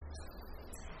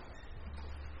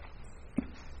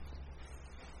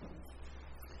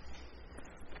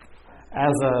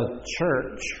As a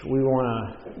church, we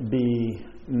want to be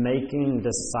making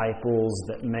disciples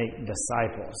that make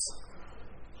disciples.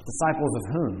 Disciples of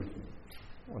whom?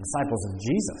 Well, disciples of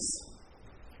Jesus.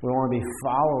 We want to be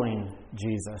following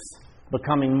Jesus,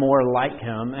 becoming more like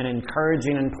Him, and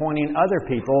encouraging and pointing other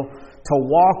people to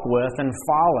walk with and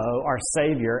follow our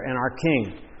Savior and our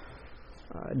King.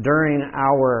 During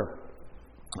our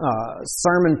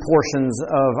sermon portions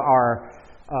of our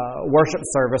worship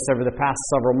service over the past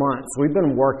several months, we've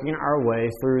been working our way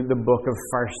through the book of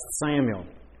 1 Samuel.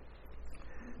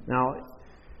 Now,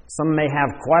 some may have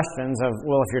questions of,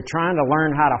 well, if you're trying to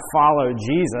learn how to follow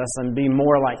Jesus and be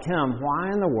more like Him, why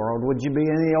in the world would you be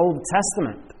in the Old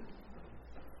Testament?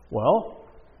 Well,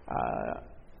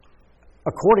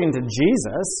 according to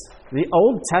Jesus, the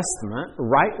Old Testament,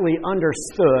 rightly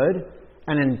understood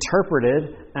and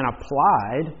interpreted and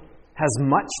applied, has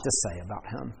much to say about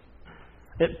Him.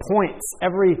 It points,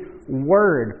 every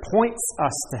word points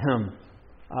us to Him,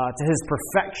 to His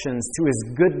perfections, to His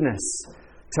goodness,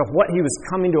 to what He was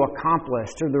coming to accomplish,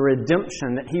 to the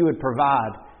redemption that He would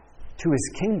provide, to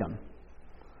His kingdom.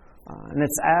 And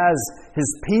it's as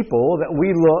His people that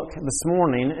we look this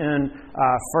morning in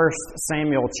 1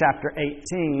 Samuel chapter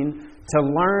 18 to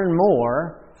learn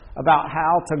more about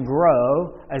how to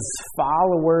grow as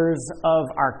followers of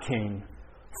our King.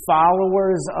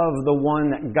 Followers of the one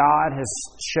that God has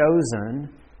chosen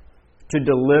to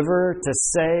deliver, to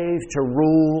save, to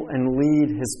rule, and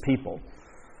lead His people.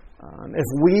 If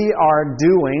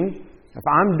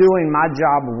I'm doing my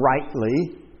job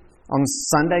rightly on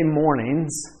Sunday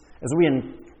mornings, as we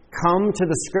come to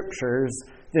the Scriptures,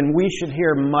 then we should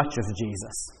hear much of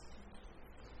Jesus.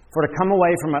 For to come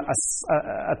away from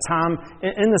a time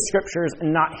in the Scriptures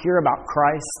and not hear about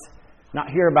Christ, not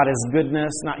hear about His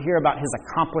goodness, not hear about His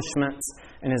accomplishments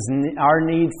and our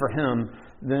need for Him,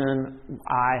 then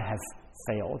I have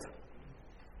failed.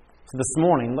 So this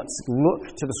morning, let's look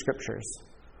to the Scriptures.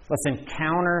 Let's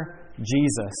encounter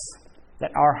Jesus,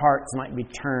 that our hearts might be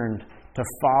turned to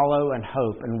follow and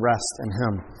hope and rest in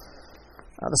Him.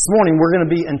 This morning, we're going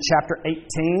to be in chapter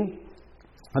 18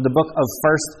 of the book of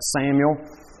 1 Samuel,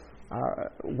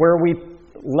 where we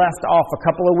left off a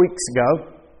couple of weeks ago.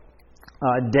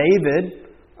 David,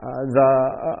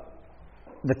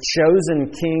 the chosen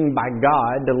king by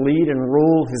God to lead and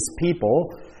rule His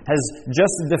people, has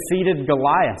just defeated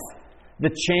Goliath, the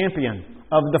champion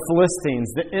of the Philistines,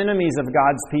 the enemies of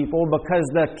God's people, because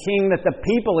the king that the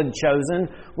people had chosen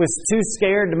was too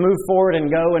scared to move forward and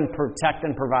go and protect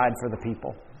and provide for the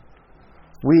people.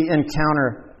 We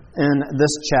encounter in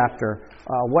this chapter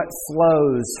what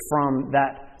flows from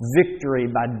that victory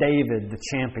by David, the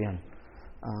champion,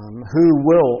 who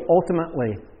will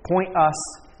ultimately point us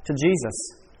to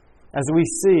Jesus. As we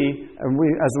see,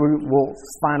 as we will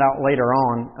find out later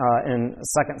on in 2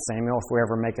 Samuel, if we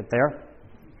ever make it there,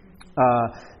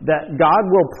 that God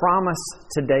will promise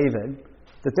to David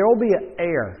that there will be an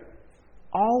heir,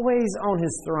 always on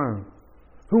His throne,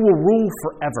 who will rule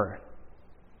forever,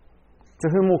 to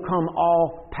whom will come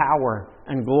all power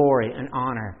and glory and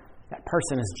honor. That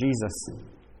person is Jesus.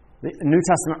 The New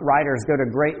Testament writers go to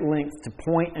great lengths to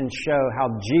point and show how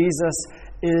Jesus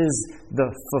is the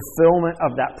fulfillment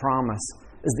of that promise,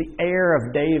 is the heir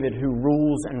of David who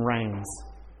rules and reigns.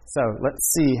 So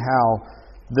let's see how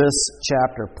this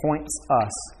chapter points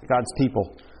us, God's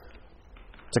people,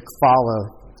 to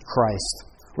follow Christ.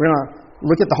 We're going to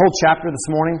look at the whole chapter this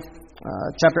morning,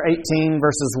 chapter 18,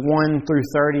 verses 1 through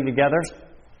 30 together.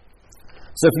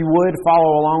 So if you would,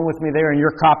 follow along with me there in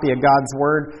your copy of God's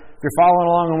Word. If you're following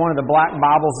along in one of the black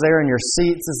Bibles there in your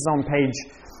seats, this is on page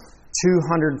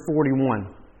 241.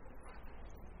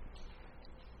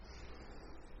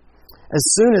 As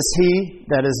soon as he,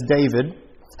 that is David,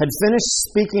 had finished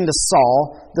speaking to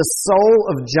Saul, the soul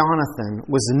of Jonathan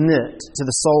was knit to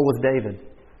the soul of David.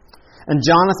 And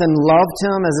Jonathan loved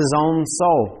him as his own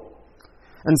soul.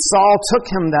 And Saul took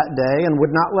him that day and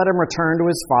would not let him return to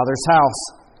his father's house.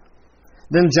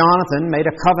 Then Jonathan made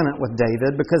a covenant with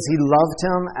David because he loved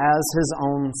him as his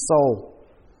own soul.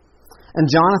 And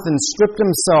Jonathan stripped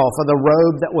himself of the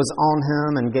robe that was on him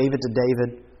and gave it to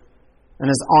David, and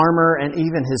his armor, and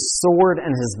even his sword,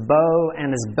 and his bow,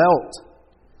 and his belt.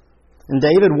 And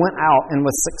David went out and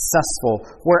was successful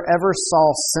wherever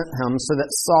Saul sent him, so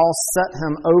that Saul set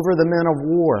him over the men of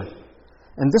war.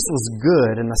 And this was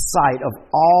good in the sight of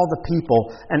all the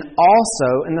people, and also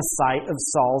in the sight of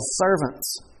Saul's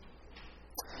servants.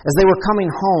 As they were coming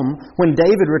home, when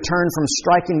David returned from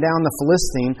striking down the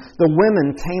Philistine, the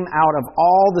women came out of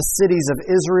all the cities of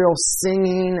Israel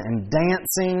singing and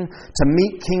dancing to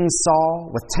meet King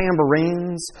Saul with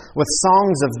tambourines, with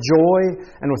songs of joy,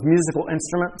 and with musical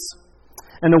instruments.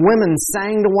 And the women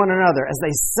sang to one another as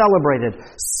they celebrated,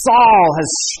 Saul has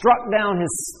struck down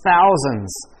his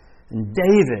thousands, and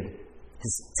David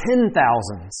his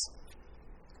 10,000s.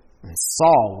 And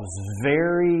Saul was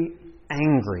very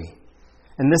angry.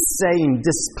 And this saying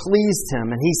displeased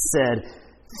him, and he said,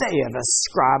 they have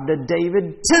ascribed to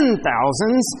David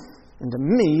 10,000s, and to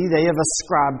me they have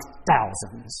ascribed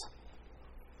thousands.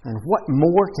 And what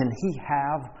more can he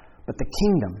have but the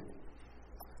kingdom?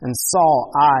 And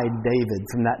Saul eyed David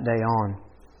from that day on.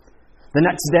 The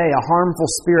next day, a harmful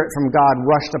spirit from God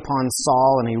rushed upon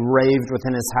Saul, and he raved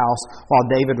within his house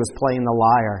while David was playing the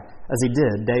lyre, as he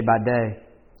did day by day.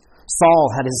 Saul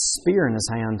had his spear in his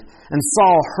hand, and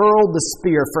Saul hurled the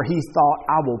spear, for he thought,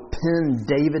 I will pin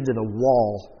David to the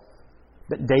wall.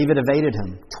 But David evaded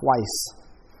him twice.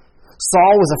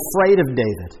 Saul was afraid of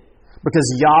David,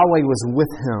 because Yahweh was with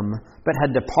him, but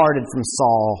had departed from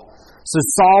Saul. So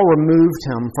Saul removed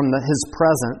him from his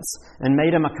presence and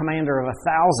made him a commander of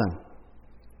 1,000.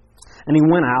 And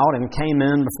he went out and came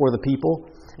in before the people.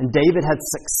 And David had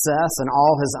success in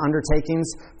all his undertakings,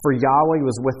 for Yahweh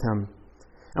was with him.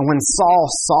 And when Saul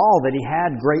saw that he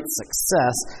had great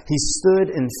success, he stood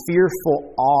in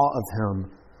fearful awe of him.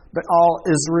 But all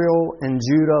Israel and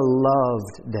Judah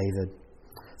loved David,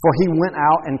 for he went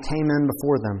out and came in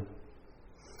before them.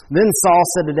 Then Saul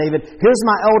said to David, here's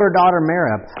my elder daughter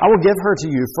Merab. I will give her to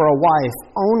you for a wife.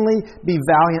 Only be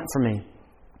valiant for me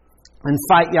and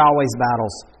fight Yahweh's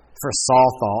battles. For Saul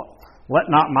thought, let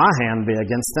not my hand be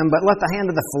against him, but let the hand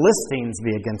of the Philistines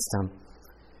be against him.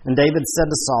 And David said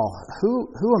to Saul,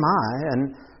 Who am I, and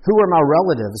who are my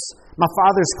relatives, my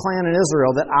father's clan in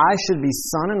Israel, that I should be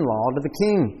son-in-law to the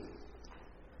king?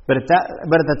 But at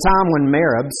the time when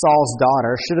Merab, Saul's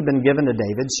daughter, should have been given to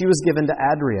David, she was given to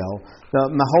Adriel, the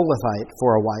Maholathite,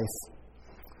 for a wife.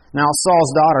 Now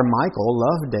Saul's daughter Michal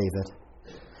loved David.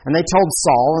 And they told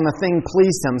Saul, and the thing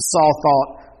pleased him. Saul thought,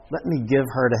 let me give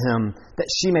her to him,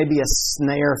 that she may be a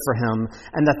snare for him,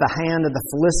 and that the hand of the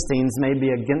Philistines may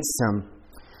be against him.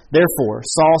 Therefore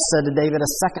Saul said to David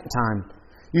a second time,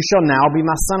 you shall now be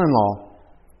my son-in-law.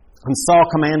 And Saul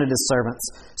commanded his servants,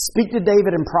 speak to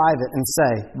David in private and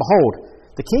say, behold,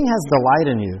 the king has delight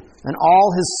in you, and all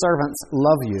his servants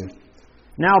love you.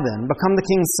 Now then, become the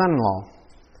king's son-in-law.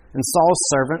 And Saul's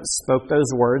servants spoke those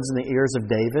words in the ears of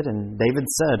David, and David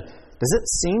said, does it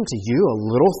seem to you a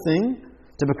little thing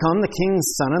to become the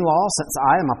king's son-in-law, since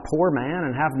I am a poor man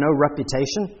and have no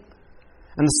reputation?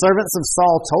 And the servants of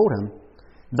Saul told him,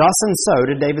 thus and so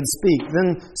did David speak.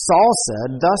 Then Saul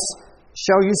said, thus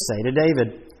shall you say to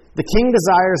David, the king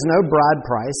desires no bride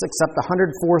price except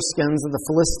 100 foreskins of the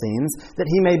Philistines, that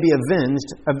he may be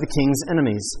avenged of the king's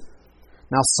enemies.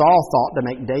 Now Saul thought to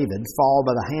make David fall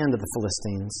by the hand of the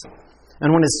Philistines.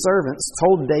 And when his servants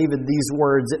told David these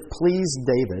words, it pleased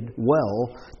David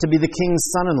well to be the king's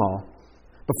son-in-law.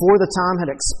 Before the time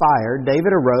had expired,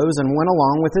 David arose and went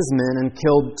along with his men and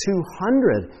killed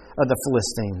 200 of the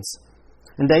Philistines.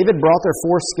 And David brought their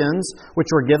foreskins,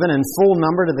 which were given in full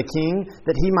number to the king,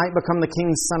 that he might become the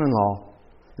king's son-in-law.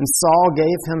 And Saul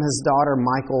gave him his daughter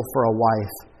Michal for a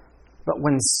wife. But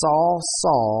when Saul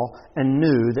saw and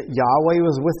knew that Yahweh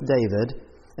was with David,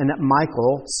 and that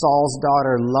Michal, Saul's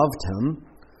daughter, loved him,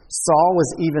 Saul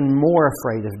was even more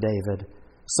afraid of David.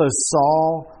 So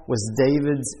Saul was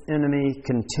David's enemy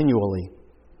continually.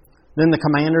 Then the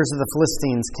commanders of the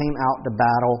Philistines came out to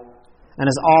battle. And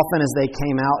as often as they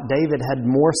came out, David had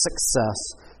more success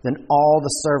than all the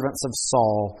servants of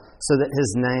Saul, so that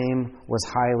his name was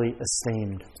highly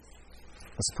esteemed.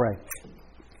 Let's pray.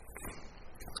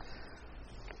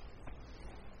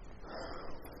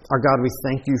 Our God, we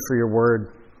thank you for your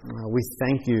word. We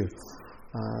thank you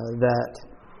that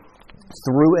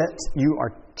through it you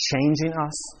are changing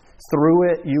us.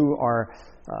 Through it you are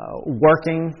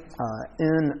working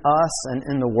in us and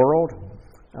in the world.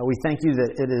 We thank you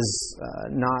that it is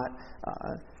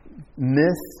not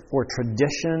myth or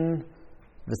tradition,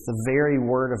 but it's the very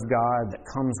Word of God that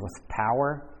comes with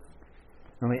power.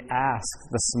 And we ask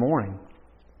this morning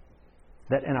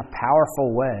that in a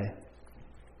powerful way,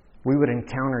 we would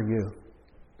encounter you.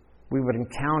 We would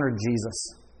encounter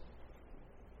Jesus.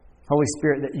 Holy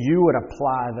Spirit, that you would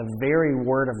apply the very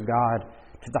Word of God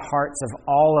to the hearts of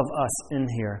all of us in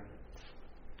here.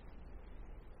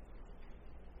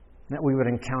 That we would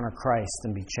encounter Christ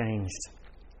and be changed.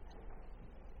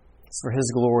 It's for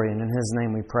His glory, and in His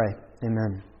name we pray.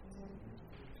 Amen.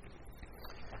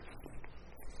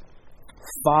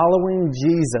 Following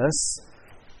Jesus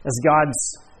as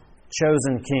God's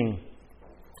chosen King.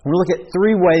 We'll look at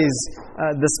three ways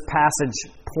this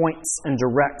passage points and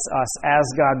directs us as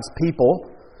God's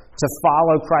people to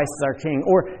follow Christ as our King.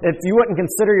 Or if you wouldn't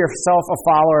consider yourself a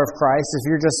follower of Christ, if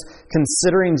you're just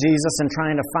considering Jesus and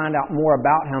trying to find out more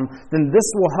about Him, then this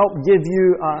will help give you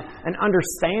an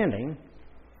understanding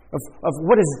of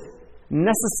what is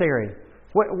necessary,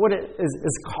 what it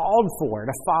is called for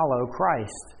to follow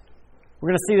Christ. We're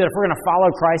going to see that if we're going to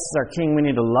follow Christ as our King, we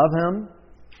need to love Him,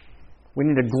 we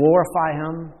need to glorify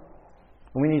Him,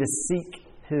 and we need to seek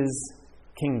His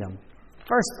kingdom.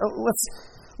 First, let's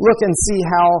look and see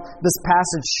how this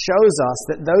passage shows us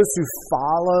that those who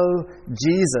follow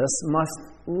Jesus must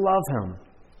love Him.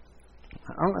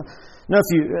 I don't know if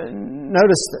you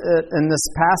noticed it in this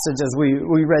passage as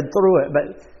we read through it, but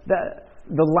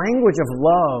the language of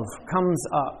love comes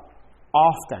up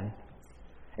often.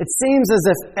 It seems as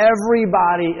if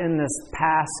everybody in this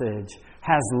passage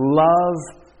has love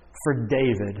for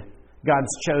David,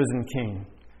 God's chosen king.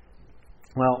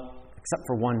 Well, except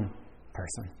for one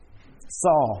person,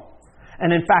 Saul.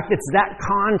 And in fact, it's that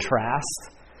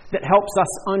contrast that helps us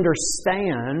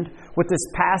understand what this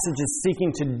passage is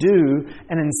seeking to do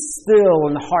and instill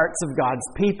in the hearts of God's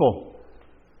people.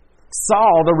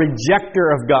 Saul, the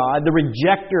rejecter of God, the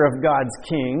rejecter of God's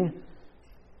king,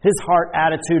 his heart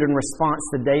attitude and response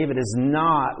to David is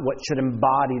not what should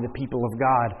embody the people of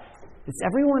God. It's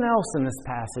everyone else in this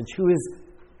passage who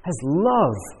has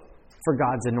love for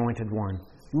God's anointed one.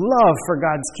 Love for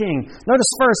God's king.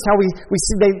 Notice first how we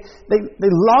see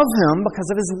they love him because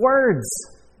of his words.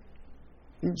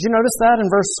 Did you notice that in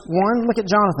verse 1? Look at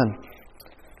Jonathan.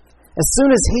 As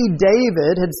soon as he,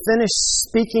 David, had finished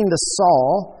speaking to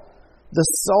Saul, the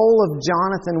soul of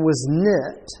Jonathan was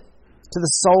knit to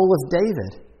the soul of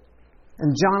David.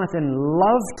 And Jonathan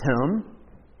loved him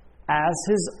as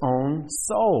his own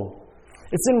soul.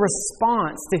 It's in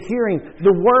response to hearing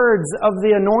the words of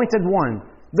the anointed one,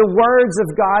 the words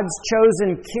of God's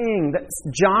chosen king, that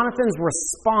Jonathan's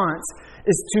response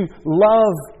is to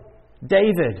love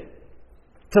David,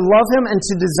 to love him and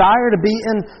to desire to be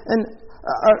in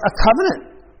a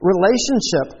covenant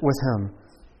relationship with him,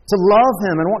 to love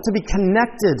him and want to be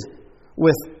connected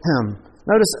with him.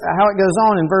 Notice how it goes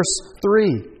on in verse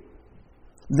 3.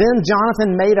 Then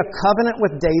Jonathan made a covenant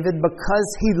with David because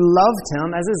he loved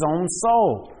him as his own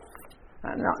soul.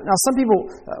 Now some people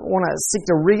want to seek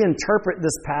to reinterpret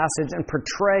this passage and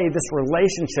portray this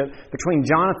relationship between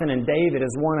Jonathan and David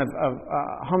as one of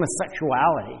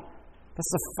homosexuality.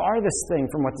 That's the farthest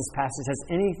thing from what this passage has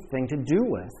anything to do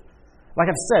with. Like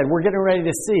I've said, we're getting ready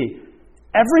to see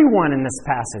everyone in this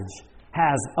passage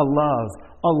has a love,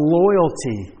 a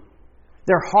loyalty.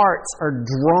 Their hearts are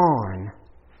drawn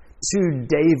to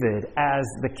David as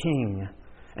the king.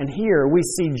 And here we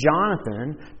see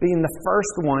Jonathan being the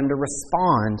first one to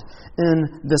respond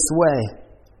in this way.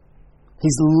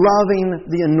 He's loving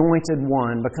the anointed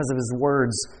one because of his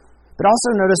words. But also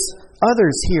notice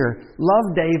others here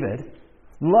love David,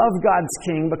 love God's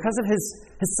king because of his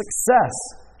success,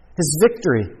 his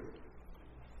victory.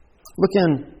 Look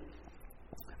in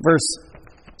verse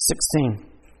 16.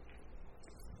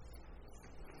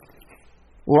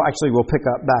 We'll pick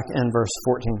up back in verse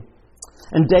 14.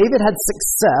 And David had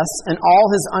success in all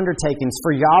his undertakings,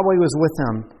 for Yahweh was with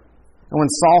him. And when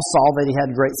Saul saw that he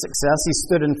had great success, he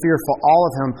stood in fear for all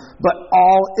of him. But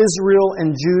all Israel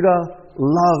and Judah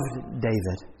loved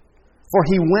David, for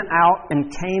he went out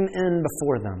and came in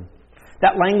before them.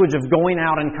 That language of going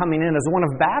out and coming in is one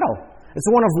of battle. It's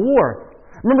one of war.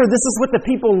 Remember, this is what the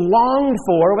people longed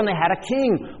for when they had a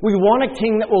king. We want a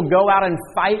king that will go out and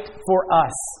fight for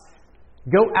us.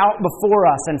 Go out before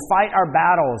us and fight our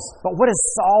battles. But what has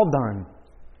Saul done?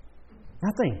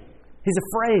 Nothing. He's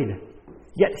afraid.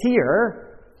 Yet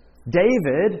here,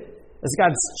 David, as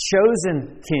God's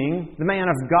chosen king, the man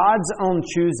of God's own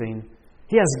choosing,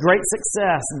 he has great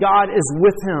success. God is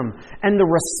with him. And the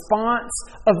response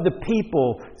of the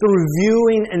people through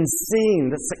viewing and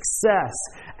seeing the success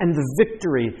and the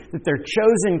victory that their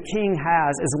chosen king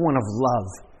has is one of love.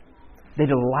 They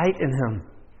delight in him.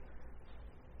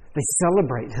 They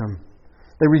celebrate him.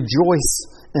 They rejoice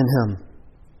in him.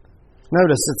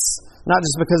 Notice, it's not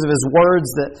just because of his words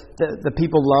that the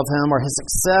people love him or his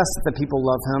success that the people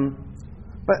love him,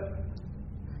 but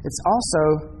it's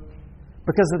also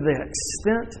because of the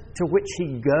extent to which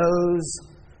he goes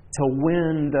to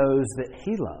win those that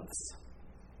he loves.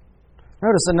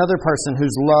 Notice another person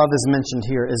whose love is mentioned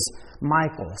here is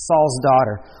Michal, Saul's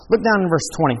daughter. Look down in verse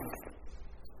 20.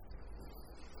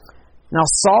 Now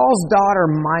Saul's daughter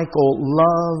Michal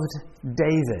loved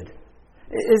David.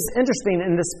 It's interesting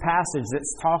in this passage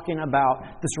that's talking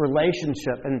about this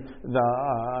relationship and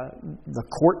the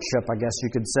courtship, I guess you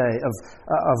could say,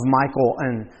 of Michal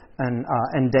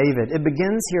and David. It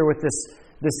begins here with this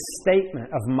this statement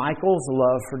of Michal's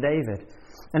love for David.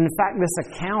 And in fact, this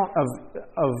account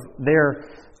of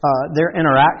their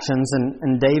interactions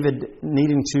and David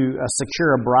needing to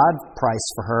secure a bride price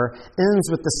for her ends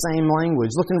with the same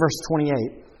language. Look in verse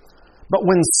 28. But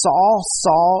when Saul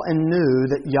saw and knew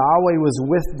that Yahweh was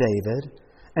with David,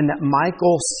 and that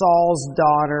Michal, Saul's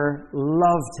daughter,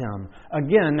 loved him.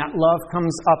 Again, that love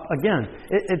comes up again.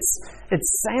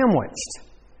 It's sandwiched.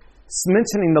 It's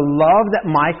mentioning the love that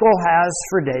Michal has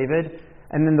for David,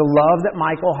 and then the love that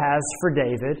Michal has for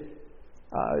David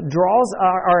draws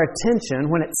our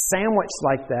attention when it's sandwiched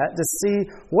like that to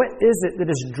see what is it that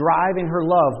is driving her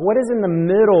love. What is in the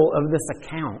middle of this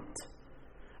account?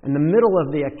 In the middle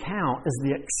of the account is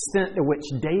the extent to which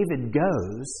David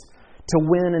goes to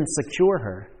win and secure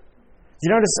her. You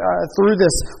notice through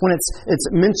this, when it's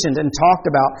mentioned and talked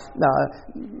about,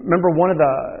 remember one of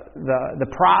the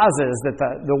prizes that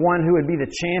the one who would be the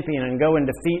champion and go and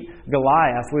defeat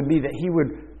Goliath would be that he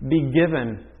would be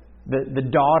given the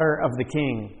daughter of the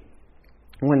king.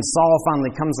 When Saul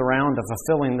finally comes around to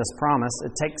fulfilling this promise,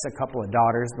 it takes a couple of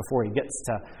daughters before he gets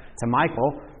to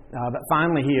Michal, but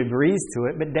finally he agrees to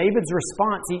it. But David's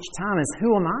response each time is,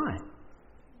 "Who am I?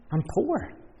 I'm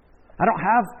poor. I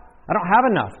don't have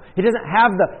enough." He doesn't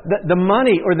have the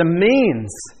money or the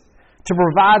means to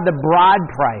provide the bride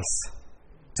price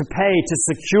to pay to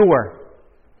secure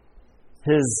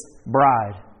his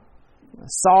bride.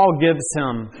 Saul gives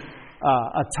him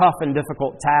a tough and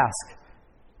difficult task.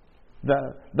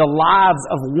 The lives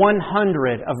of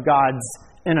 100 of God's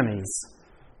enemies.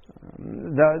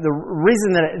 The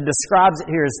reason that it describes it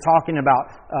here is talking about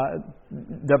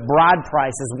the bride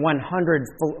price is 100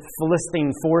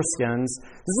 Philistine foreskins.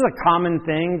 This is a common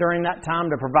thing during that time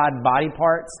to provide body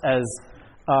parts as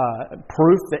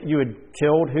proof that you had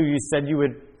killed who you said you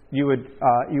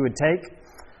would take.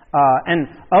 And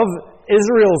of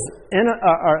Israel's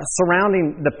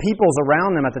surrounding the peoples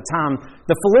around them at the time,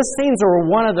 the Philistines were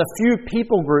one of the few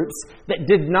people groups that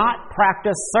did not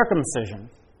practice circumcision.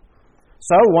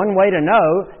 So one way to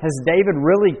know, has David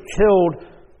really killed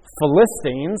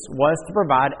Philistines, was to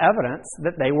provide evidence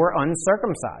that they were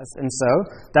uncircumcised. And so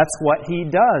that's what he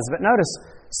does. But notice,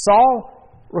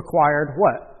 Saul required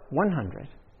what? 100.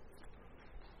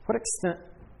 What extent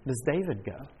does David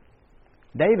go?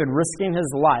 David, risking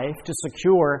his life to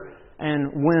secure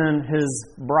and win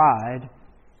his bride,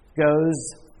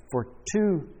 goes for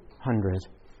 200,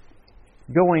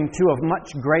 going to a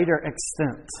much greater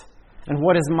extent. And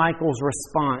what is Michal's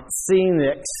response? Seeing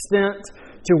the extent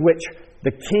to which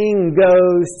the king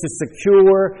goes to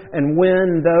secure and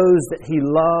win those that he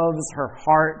loves, her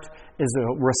heart is a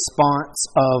response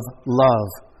of love.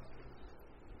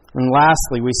 And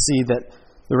lastly, we see that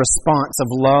the response of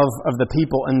love of the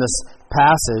people in this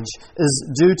passage is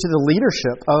due to the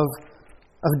leadership of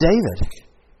David.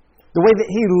 The way that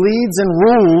he leads and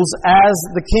rules as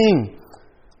the king.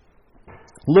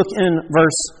 Look in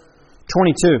verse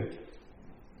 22.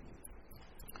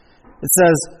 It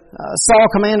says, Saul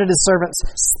commanded his servants,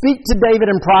 "Speak to David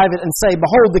in private and say,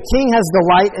 'Behold, the king has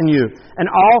delight in you, and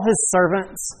all his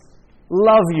servants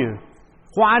love you.'"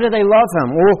 Why do they love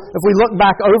him? Well, if we look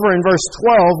back over in verse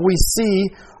 12, we see,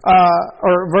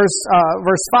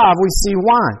 verse 5, we see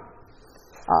why.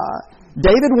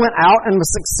 David went out and was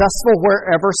successful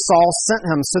wherever Saul sent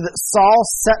him, so that Saul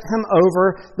set him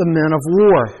over the men of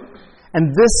war. And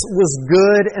this was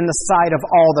good in the sight of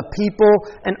all the people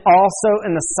and also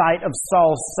in the sight of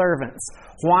Saul's servants.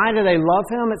 Why do they love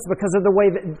him? It's because of the way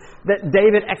that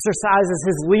David exercises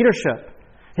his leadership,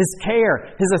 his care,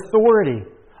 his authority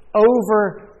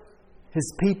over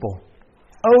his people,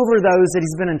 over those that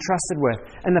he's been entrusted with.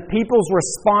 And the people's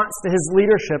response to his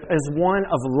leadership is one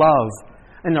of love,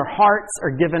 and their hearts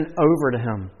are given over to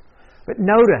him. But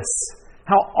notice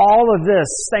how all of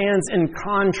this stands in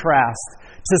contrast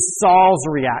to Saul's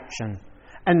reaction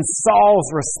and Saul's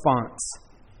response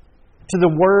to the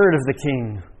word of the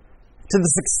king, to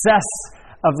the success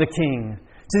of the king,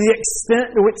 to the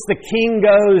extent to which the king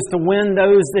goes to win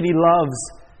those that he loves,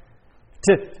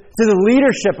 to the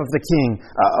leadership of the king.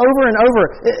 Over and over,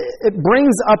 it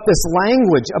brings up this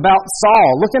language about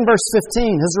Saul. Look in verse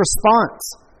 15, his response.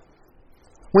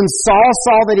 When Saul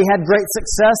saw that he had great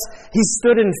success, he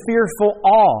stood in fearful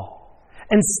awe.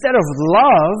 Instead of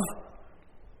love,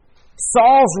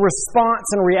 Saul's response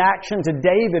and reaction to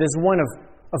David is one of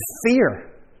fear.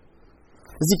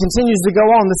 As he continues to go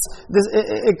on,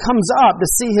 it comes up to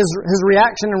see his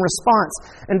reaction and response.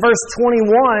 In verse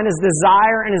 21, his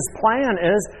desire and his plan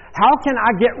is, how can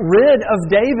I get rid of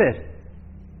David?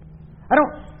 I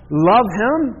don't love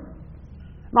him.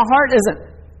 My heart isn't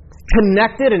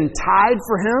connected and tied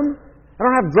for him. I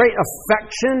don't have great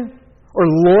affection or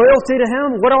loyalty to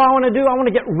Him? What do I want to do? I want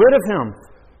to get rid of Him.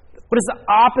 What is the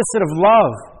opposite of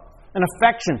love and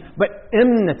affection but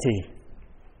enmity?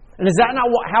 And is that not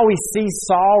how we see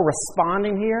Saul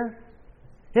responding here?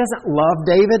 He doesn't love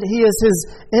David. He is his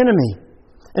enemy.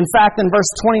 In fact, in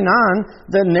verse 29,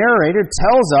 the narrator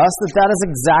tells us that is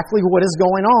exactly what is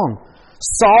going on.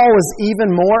 Saul was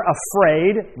even more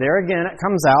afraid. There again, it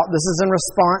comes out. This is in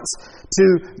response to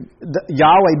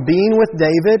Yahweh being with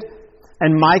David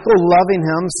and Michal loving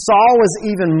him. Saul was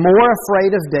even more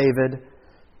afraid of David.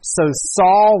 So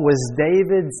Saul was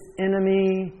David's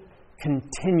enemy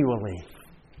continually.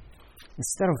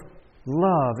 Instead of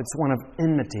love, it's one of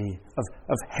enmity,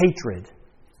 of hatred.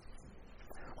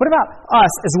 What about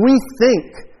us as we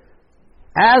think,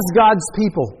 as God's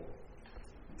people,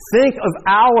 think of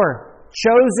our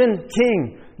chosen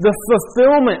king, the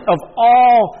fulfillment of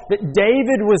all that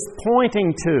David was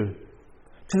pointing to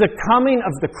the coming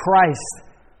of the Christ,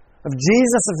 of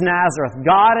Jesus of Nazareth,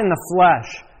 God in the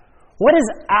flesh. What is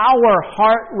our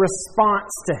heart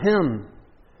response to Him?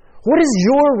 What is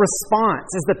your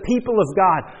response as the people of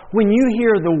God when you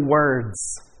hear the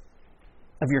words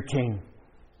of your King?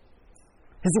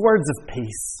 His words of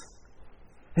peace,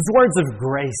 His words of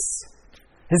grace,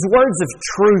 His words of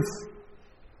truth,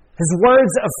 His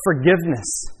words of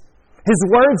forgiveness, His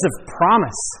words of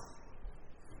promise.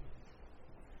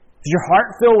 Does your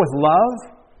heart fill with love?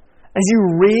 As you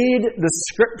read the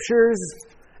Scriptures,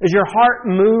 is your heart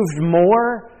moved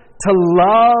more to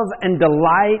love and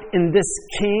delight in this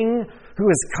King who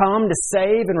has come to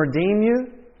save and redeem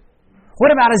you?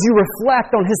 What about as you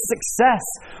reflect on His success,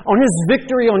 on His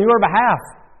victory on your behalf?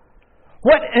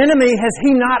 What enemy has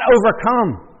He not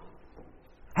overcome?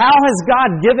 How has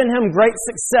God given Him great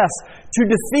success to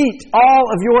defeat all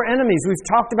of your enemies? We've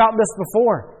talked about this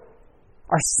before.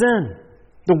 Our sin,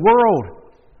 the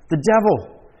world, the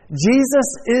devil. Jesus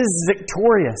is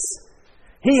victorious.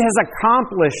 He has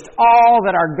accomplished all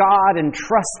that our God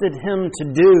entrusted Him to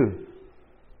do.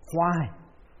 Why?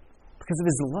 Because of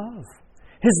His love.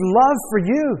 His love for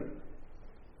you.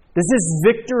 Does His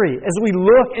victory, as we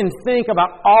look and think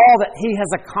about all that He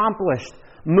has accomplished,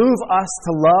 move us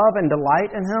to love and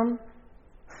delight in Him?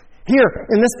 Here,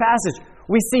 in this passage,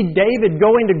 we see David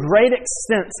going to great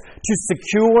extents to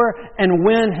secure and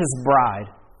win his bride.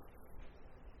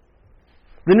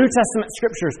 The New Testament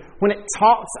Scriptures, when it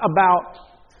talks about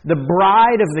the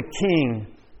bride of the King,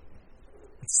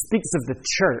 it speaks of the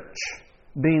church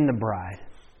being the bride.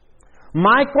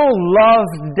 Michal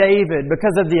loved David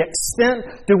because of the extent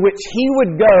to which he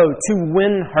would go to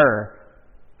win her.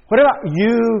 What about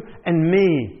you and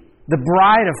me, the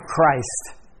bride of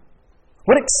Christ?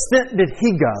 What extent did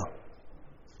he go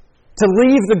to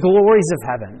leave the glories of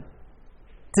heaven,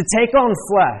 to take on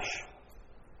flesh,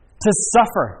 to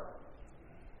suffer,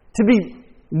 to be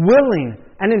willing,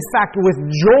 and in fact with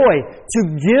joy, to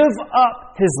give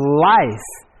up his life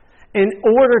in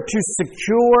order to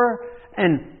secure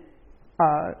and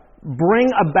bring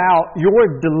about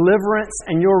your deliverance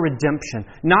and your redemption,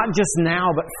 not just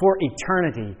now, but for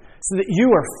eternity, so that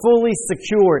you are fully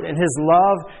secured in His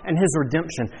love and His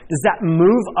redemption. Does that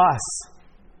move us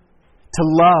to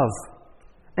love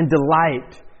and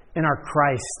delight in our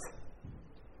Christ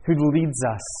who leads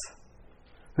us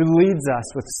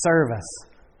with service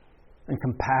and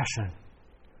compassion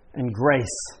and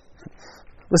grace?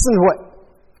 Listen to what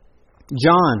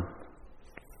John,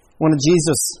 one of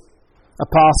Jesus'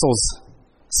 apostles,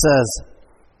 says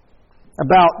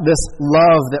about this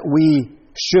love that we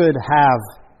should have.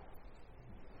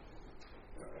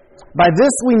 By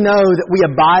this we know that we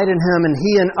abide in Him and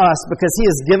He in us, because He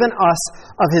has given us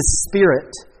of His Spirit.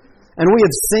 And we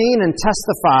have seen and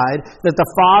testified that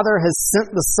the Father has sent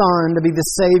the Son to be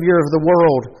the Savior of the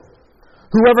world.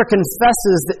 Whoever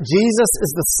confesses that Jesus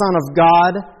is the Son of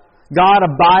God, God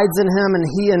abides in Him and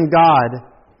He in God.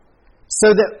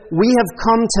 So that we have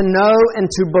come to know and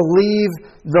to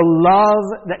believe the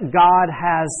love that God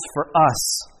has for us.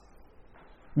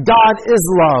 God is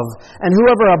love, and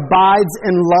whoever abides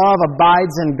in love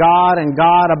abides in God, and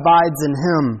God abides in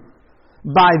Him.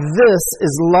 By this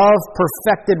is love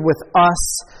perfected with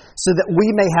us, so that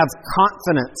we may have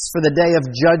confidence for the day of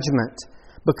judgment.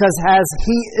 Because as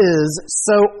He is,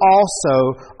 so also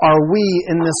are we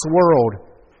in this world.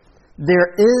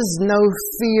 There is no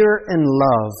fear in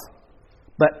love,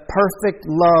 but perfect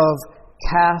love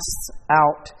casts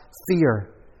out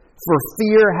fear. For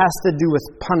fear has to do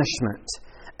with punishment,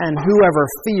 and whoever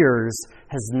fears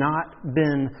has not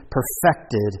been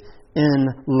perfected in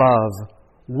love.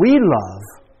 We love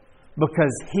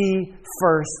because He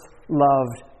first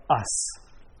loved us.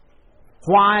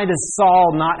 Why does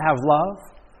Saul not have love?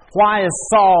 Why is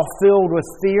Saul filled with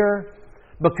fear?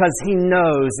 because he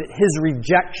knows that his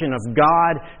rejection of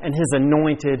God and his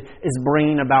anointed is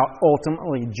bringing about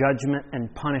ultimately judgment and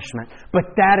punishment.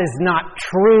 But that is not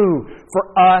true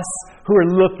for us who are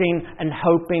looking and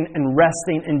hoping and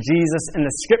resting in Jesus. And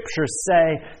the Scriptures say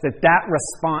that that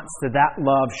response to that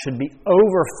love should be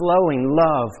overflowing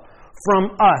love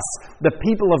from us, the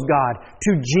people of God,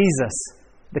 to Jesus,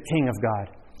 the King of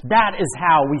God. That is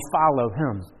how we follow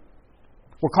Him.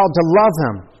 We're called to love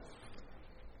Him.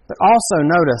 But also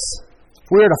notice, if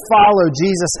we are to follow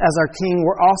Jesus as our King,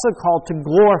 we're also called to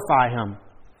glorify Him.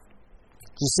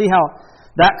 Do you see how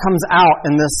that comes out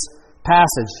in this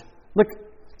passage? Look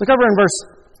over in verse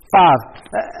 5.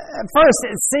 At first,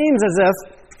 it seems as if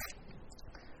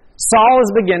Saul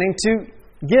is beginning to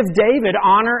give David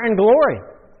honor and glory.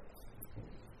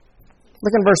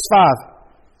 Look in verse 5.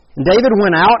 And David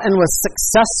went out and was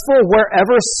successful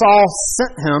wherever Saul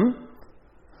sent him,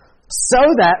 so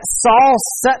that Saul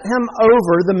set him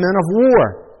over the men of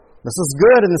war. This was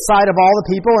good in the sight of all the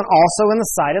people and also in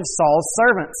the sight of Saul's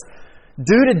servants.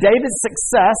 Due to David's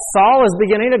success, Saul is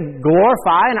beginning to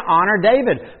glorify and honor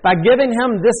David by giving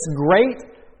him this great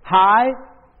high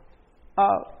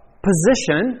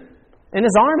position in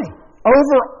his army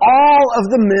over all of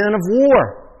the men of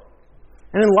war.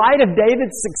 And in light of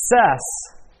David's success,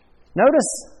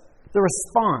 notice the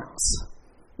response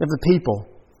of the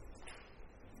people.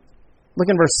 Look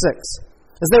in verse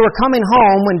 6. As they were coming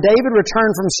home, when David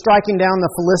returned from striking down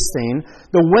the Philistine,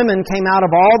 the women came out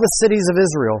of all the cities of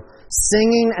Israel,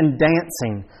 singing and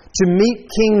dancing, to meet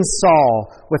King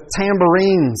Saul with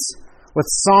tambourines, with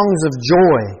songs of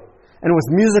joy, and with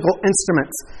musical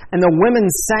instruments. And the women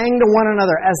sang to one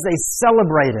another as they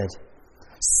celebrated.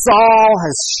 Saul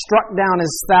has struck down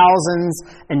his thousands,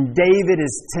 and David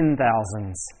his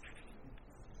 10,000s.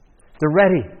 They're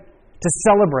ready to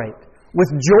celebrate with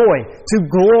joy, to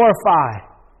glorify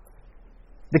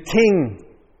the King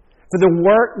for the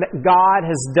work that God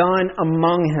has done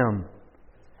among him.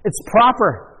 It's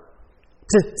proper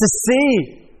to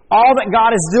see all that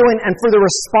God is doing and for the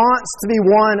response to be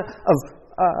one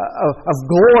of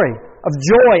glory, of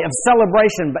joy, of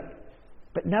celebration.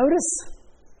 But notice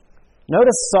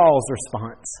Saul's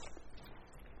response.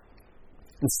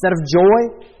 Instead of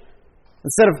joy,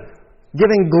 instead of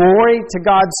giving glory to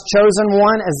God's chosen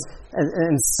one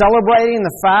and celebrating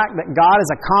the fact that God is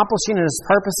accomplishing His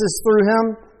purposes through him,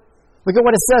 look at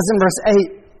what it says in verse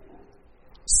 8.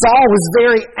 Saul was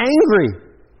very angry,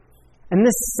 and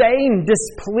this saying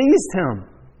displeased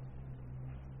him.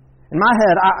 In my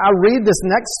head, I read this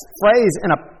next phrase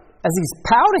as he's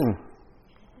pouting.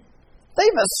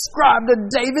 They've ascribed to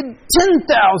David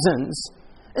 10,000s,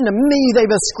 and to me they've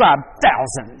ascribed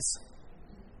thousands.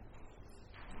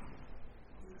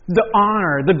 The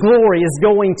honor, the glory is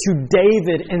going to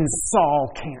David, and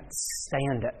Saul can't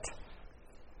stand it.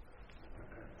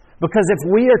 Because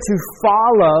if we are to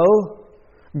follow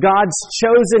God's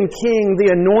chosen King,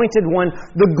 the anointed one,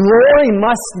 the glory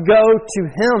must go to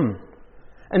Him.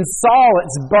 And Saul,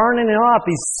 it's burning him up.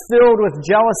 He's filled with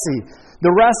jealousy.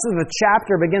 The rest of the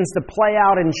chapter begins to play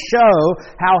out and show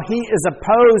how he is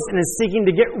opposed and is seeking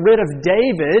to get rid of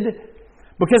David.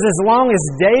 Because as long as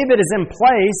David is in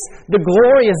place, the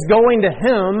glory is going to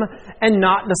him and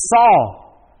not to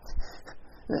Saul.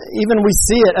 Even we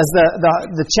see it as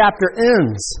the chapter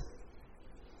ends.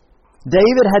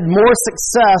 David had more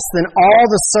success than all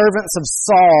the servants of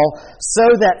Saul, so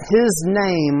that his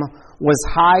name was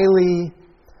highly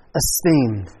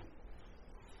esteemed.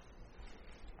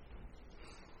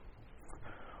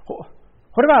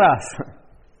 What about us?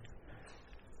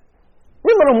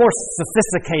 We're a little more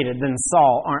sophisticated than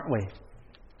Saul, aren't we?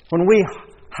 When we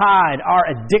hide our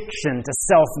addiction to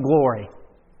self-glory.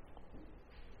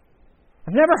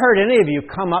 I've never heard any of you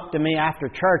come up to me after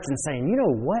church and saying, you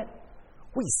know what?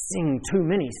 We sing too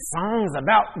many songs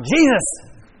about Jesus.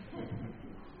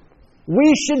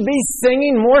 We should be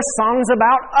singing more songs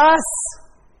about us.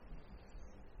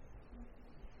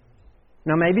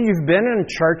 Now, maybe you've been in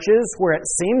churches where it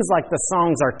seems like the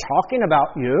songs are talking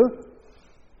about you.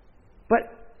 But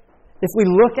if we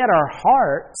look at our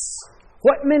hearts,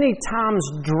 what many times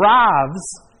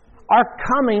drives our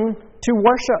coming to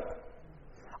worship,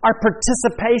 our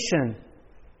participation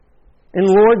in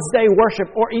Lord's Day worship,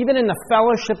 or even in the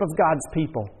fellowship of God's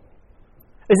people?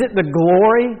 Is it the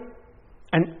glory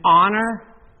and honor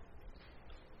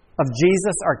of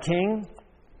Jesus, our King,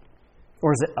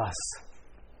 or is it us?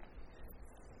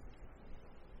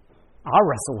 I'll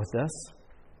wrestle with this.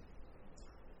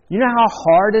 You know how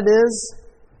hard it is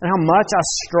and how much I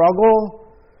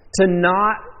struggle to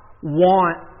not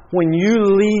want, when you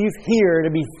leave here,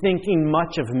 to be thinking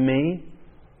much of me?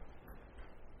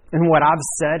 in what I've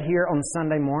said here on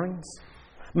Sunday mornings?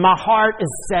 My heart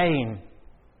is saying,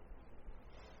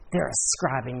 they're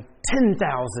ascribing 10,000s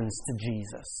to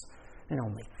Jesus and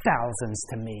only thousands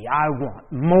to me. I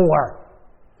want more.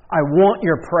 I want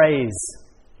your praise.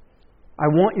 I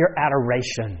want your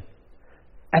adoration.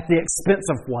 At the expense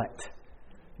of what?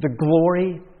 The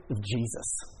glory of Jesus.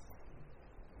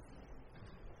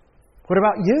 What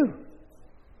about you?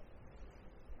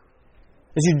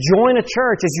 As you join a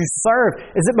church, as you serve,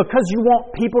 is it because you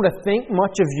want people to think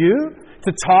much of you?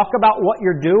 To talk about what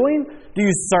you're doing? Do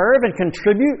you serve and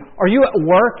contribute? Are you at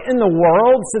work in the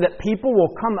world so that people will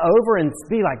come over and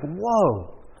be like,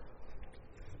 whoa,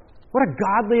 what a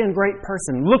godly and great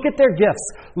person. Look at their gifts.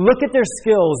 Look at their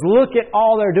skills. Look at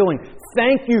all they're doing.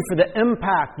 Thank you for the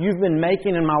impact you've been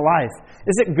making in my life.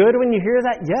 Is it good when you hear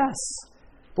that? Yes.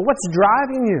 But what's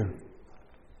driving you?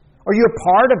 Are you a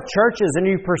part of churches and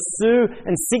you pursue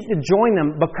and seek to join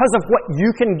them because of what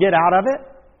you can get out of it?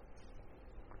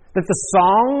 That the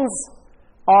songs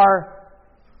are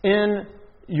in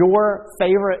your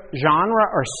favorite genre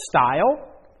or style?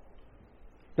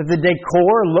 That the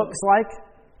decor looks like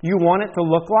you want it to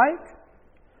look like?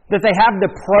 That they have the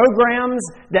programs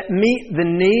that meet the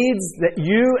needs that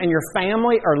you and your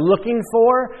family are looking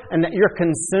for and that you're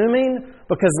consuming?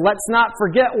 Because let's not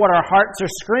forget what our hearts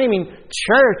are screaming.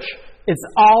 Church, it's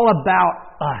all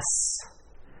about us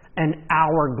and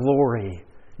our glory.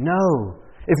 No.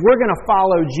 If we're going to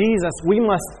follow Jesus, we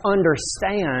must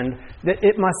understand that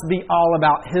it must be all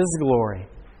about His glory.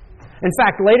 In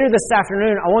fact, later this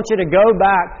afternoon, I want you to go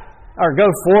back, or go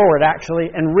forward actually,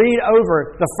 and read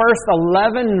over the first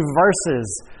 11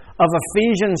 verses of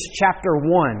Ephesians chapter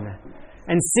 1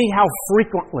 and see how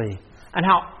frequently and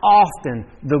how often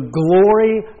the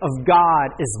glory of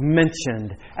God is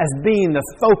mentioned as being the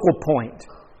focal point,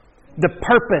 the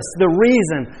purpose, the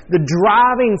reason, the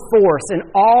driving force in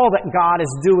all that God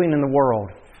is doing in the world.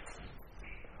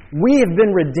 We have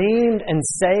been redeemed and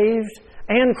saved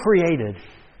and created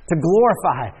to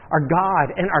glorify our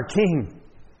God and our King.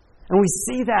 And we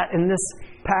see that in this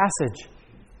passage.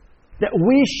 That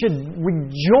we should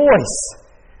rejoice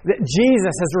that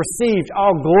Jesus has received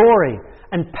all glory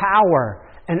and power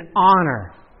and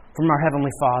honor from our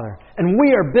Heavenly Father. And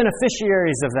we are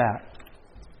beneficiaries of that.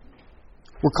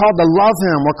 We're called to love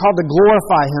Him. We're called to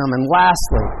glorify Him. And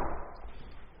lastly,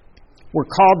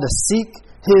 we're called to seek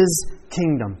His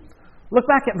kingdom. Look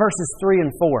back at verses 3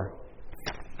 and 4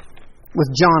 with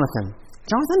Jonathan.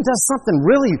 Jonathan does something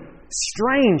really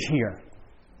strange here.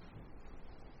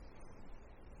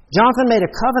 Jonathan made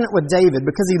a covenant with David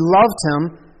because he loved him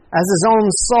as his own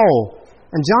soul.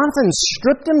 And Jonathan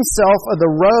stripped himself of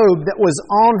the robe that was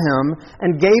on him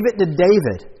and gave it to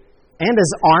David, and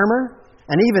his armor,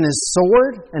 and even his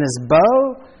sword, and his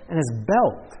bow, and his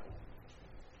belt.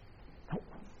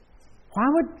 Why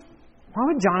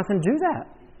would Jonathan do that?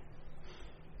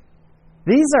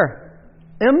 These are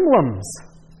emblems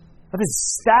of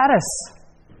his status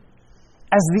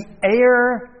as the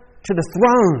heir to the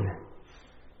throne.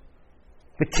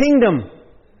 The kingdom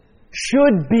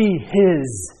should be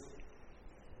his.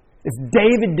 If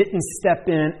David didn't step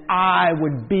in, I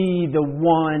would be the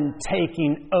one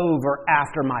taking over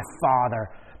after my father.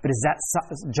 But is that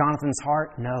Jonathan's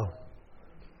heart? No.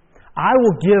 I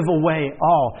will give away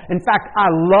all. In fact, I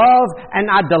love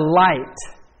and I delight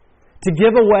to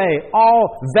give away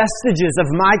all vestiges of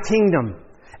my kingdom.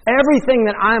 Everything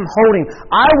that I'm holding,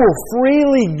 I will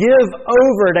freely give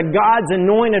over to God's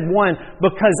anointed one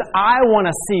because I want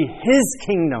to see His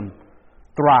kingdom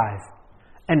thrive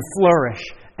and flourish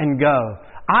and go.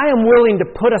 I am willing to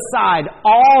put aside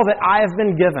all that I have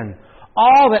been given,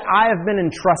 all that I have been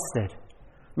entrusted,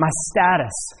 my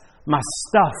status, my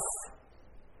stuff.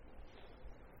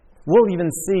 We'll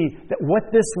even see that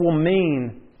what this will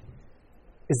mean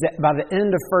is that by the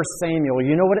end of 1 Samuel,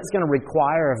 you know what it's going to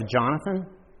require of Jonathan?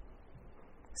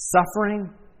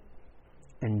 Suffering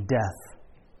and death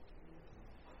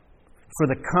for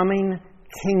the coming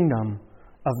kingdom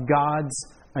of God's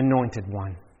anointed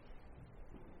one.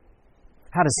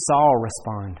 How does Saul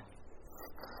respond?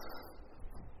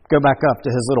 Go back up to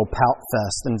his little pout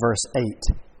fest in verse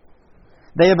 8.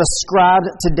 They have ascribed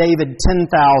to David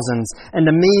 10,000s, and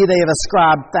to me they have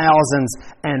ascribed thousands,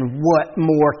 and what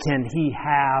more can he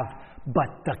have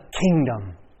but the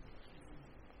kingdom?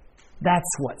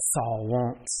 That's what Saul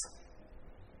wants.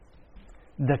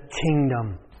 The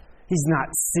kingdom. He's not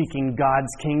seeking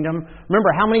God's kingdom. Remember,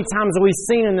 how many times have we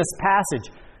seen in this passage,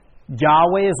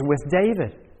 Yahweh is with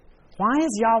David? Why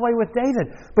is Yahweh with David?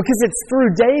 Because it's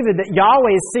through David that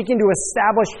Yahweh is seeking to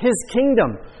establish His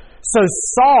kingdom. So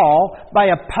Saul, by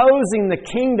opposing the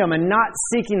kingdom and not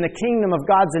seeking the kingdom of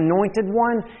God's anointed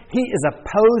one, he is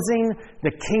opposing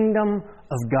the kingdom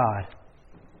of God.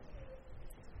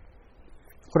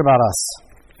 What about us?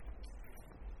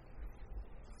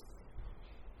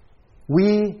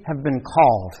 We have been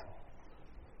called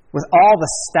with all the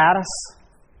status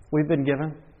we've been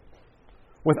given,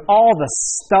 with all the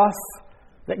stuff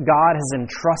that God has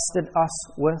entrusted us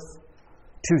with,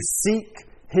 to seek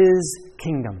His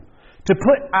kingdom, to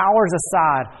put ours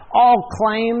aside, all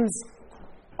claims,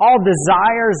 all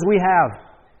desires we have.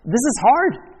 This is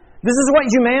hard. This is what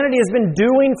humanity has been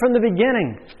doing from the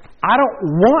beginning. I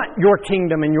don't want your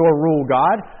kingdom and your rule,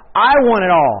 God. I want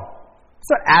it all. That's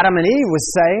what Adam and Eve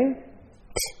was saying.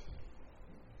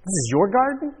 This is your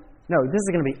garden? No, this is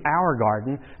going to be our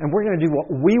garden, and we're going to do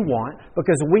what we want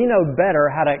because we know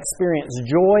better how to experience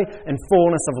joy and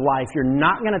fullness of life. You're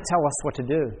not going to tell us what to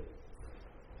do.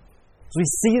 So we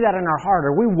see that in our heart.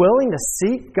 Are we willing to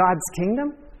seek God's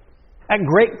kingdom at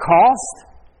great cost,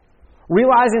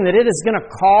 realizing that it is going to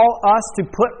call us to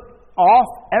put off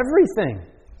everything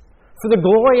for the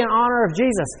glory and honor of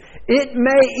Jesus? It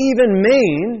may even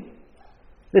mean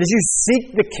that as you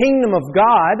seek the kingdom of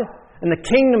God and the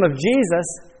kingdom of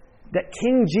Jesus, that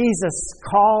King Jesus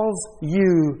calls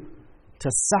you to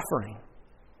suffering.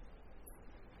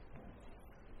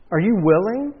 Are you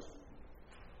willing?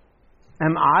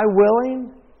 Am I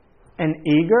willing and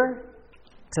eager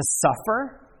to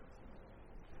suffer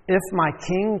if my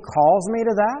King calls me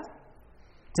to that?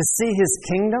 To see His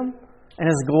kingdom and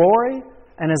His glory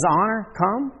and His honor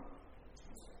come?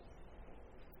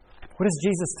 What has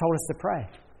Jesus told us to pray?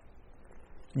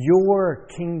 Your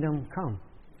kingdom come.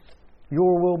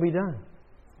 Your will be done.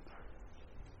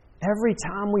 Every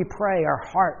time we pray, our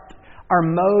heart, our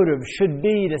motive should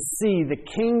be to see the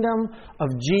kingdom of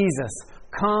Jesus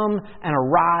come and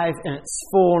arrive in its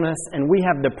fullness, and we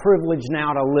have the privilege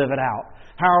now to live it out.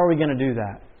 How are we going to do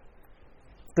that?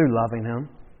 Through loving Him,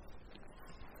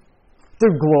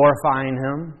 through glorifying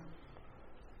Him,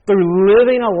 through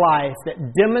living a life that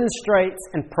demonstrates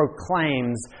and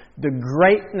proclaims the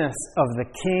greatness of the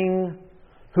King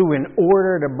who, in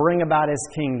order to bring about His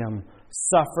kingdom,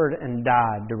 suffered and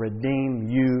died to redeem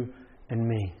you and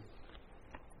me.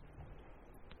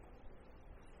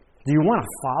 Do you want to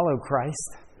follow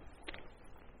Christ?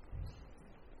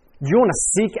 Do you want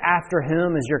to seek after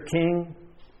Him as your King?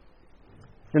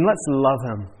 Then let's love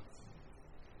Him.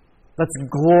 Let's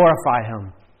glorify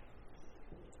Him.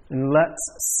 And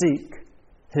let's seek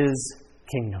His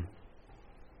kingdom.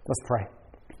 Let's pray.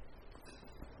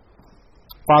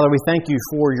 Father, we thank You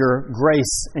for Your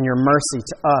grace and Your mercy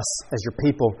to us as Your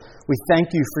people. We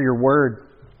thank You for Your word.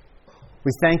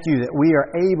 We thank You that we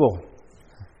are able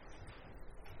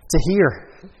to hear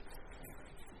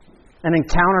and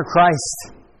encounter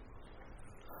Christ.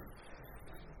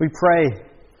 We pray,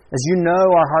 as You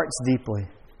know our hearts deeply,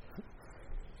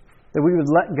 that we would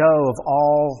let go of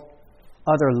all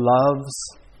other loves,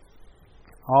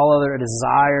 all other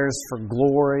desires for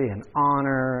glory and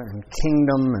honor and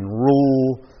kingdom and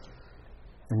rule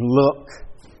and look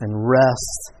and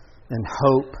rest and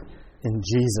hope in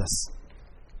Jesus.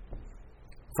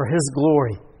 For His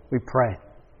glory, we pray.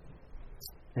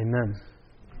 Amen.